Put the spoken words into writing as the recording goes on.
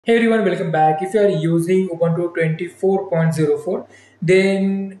Hey everyone, welcome back. If you are using Ubuntu 24.04,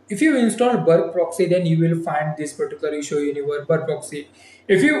 then if you install Burp Proxy, then you will find this particular issue in your Burp Proxy.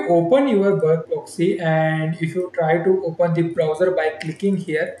 If you open your Burp Proxy and if you try to open the browser by clicking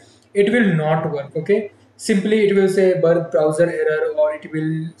here, it will not work. Okay, simply it will say Burp browser error or it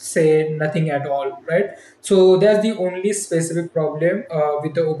will say nothing at all, right? So that's the only specific problem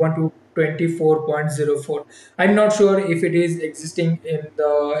with the Ubuntu 24.04. I'm not sure if it is existing in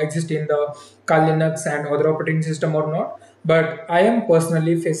the Kali Linux and other operating system or not, but I am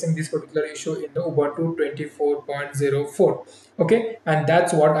personally facing this particular issue in the Ubuntu 24.04. Okay, and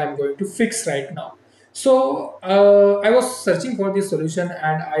that's what I'm going to fix right now. So I was searching for the solution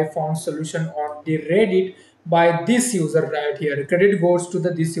and I found solution on the Reddit by this user right here. Credit goes to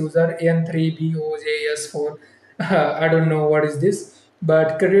the this user N3BOJS4. I don't know what is this,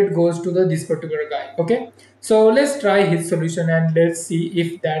 but credit goes to the this particular guy. Okay, so let's try his solution and let's see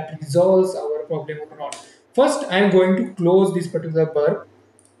if that resolves our problem or not. First, I'm going to close this particular burp,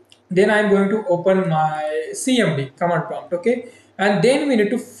 then I'm going to open my cmd command prompt. Okay, and then we need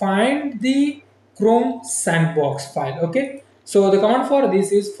to find the chrome sandbox file. Okay, so the command for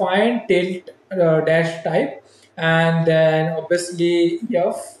this is find tilt dash type, and then obviously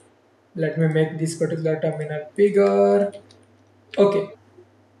f, let me make this particular terminal bigger. Okay,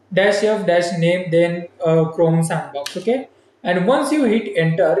 dash f dash name, then chrome sandbox. Okay, and once you hit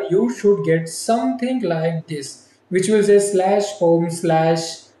enter you should get something like this, which will say slash home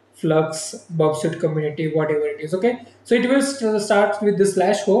slash flux bobsuit community, whatever it is. Okay, so it will start with the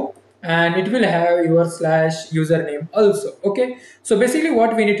slash home and it will have your slash username also. Okay, so basically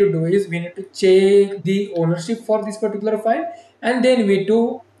what we need to do is we need to check the ownership for this particular file, and then we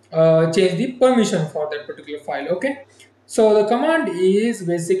do change the permission for that particular file. Okay, so the command is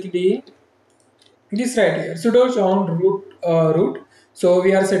basically this right here, sudo chown root. So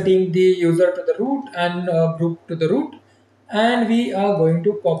we are setting the user to the root and group to the root, and we are going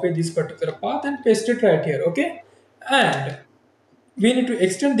to copy this particular path and paste it right here. Okay, and we need to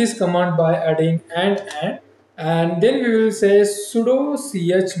extend this command by adding and then we will say sudo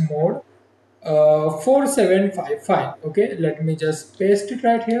chmod 4755. Okay, let me just paste it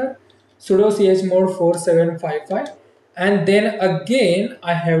right here, sudo chmod 4755, and then again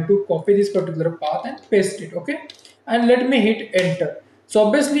I have to copy this particular path and paste it. Okay, and let me hit enter. So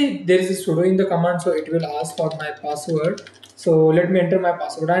obviously there is a sudo in the command, so it will ask for my password. So let me enter my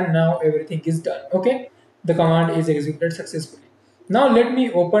password and now everything is done. Okay, the command is executed successfully. Now let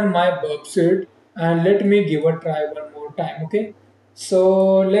me open my burp suite and let me give a try one more time. Okay,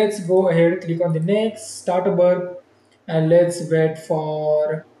 so let's go ahead, click on the next, start a burp, and let's wait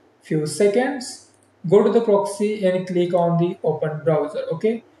for few seconds. Go to the proxy and click on the open browser.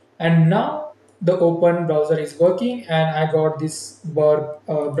 Okay, and now the open browser is working and I got this burp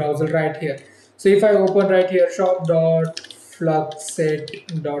browser right here. So if I open right here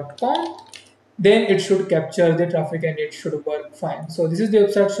shop.fluxset.com, then it should capture the traffic and it should work fine. So this is the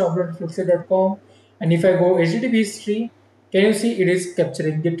website shop.fluxet.com, and if I go HTTP history, can you see it is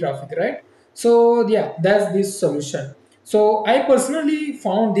capturing the traffic, right? So yeah, that's this solution. So I personally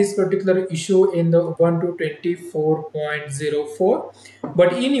found this particular issue in the Ubuntu 24.04,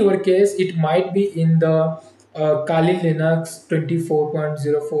 but in your case it might be in the Kali Linux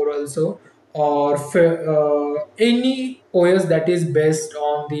 24.04 also, or any OS that is based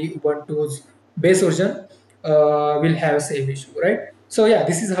on the Ubuntu's base version will have same issue, right? So yeah,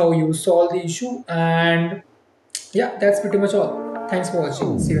 this is how you solve the issue, and yeah, that's pretty much all. Thanks for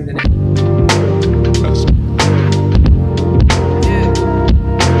watching. See you in the next.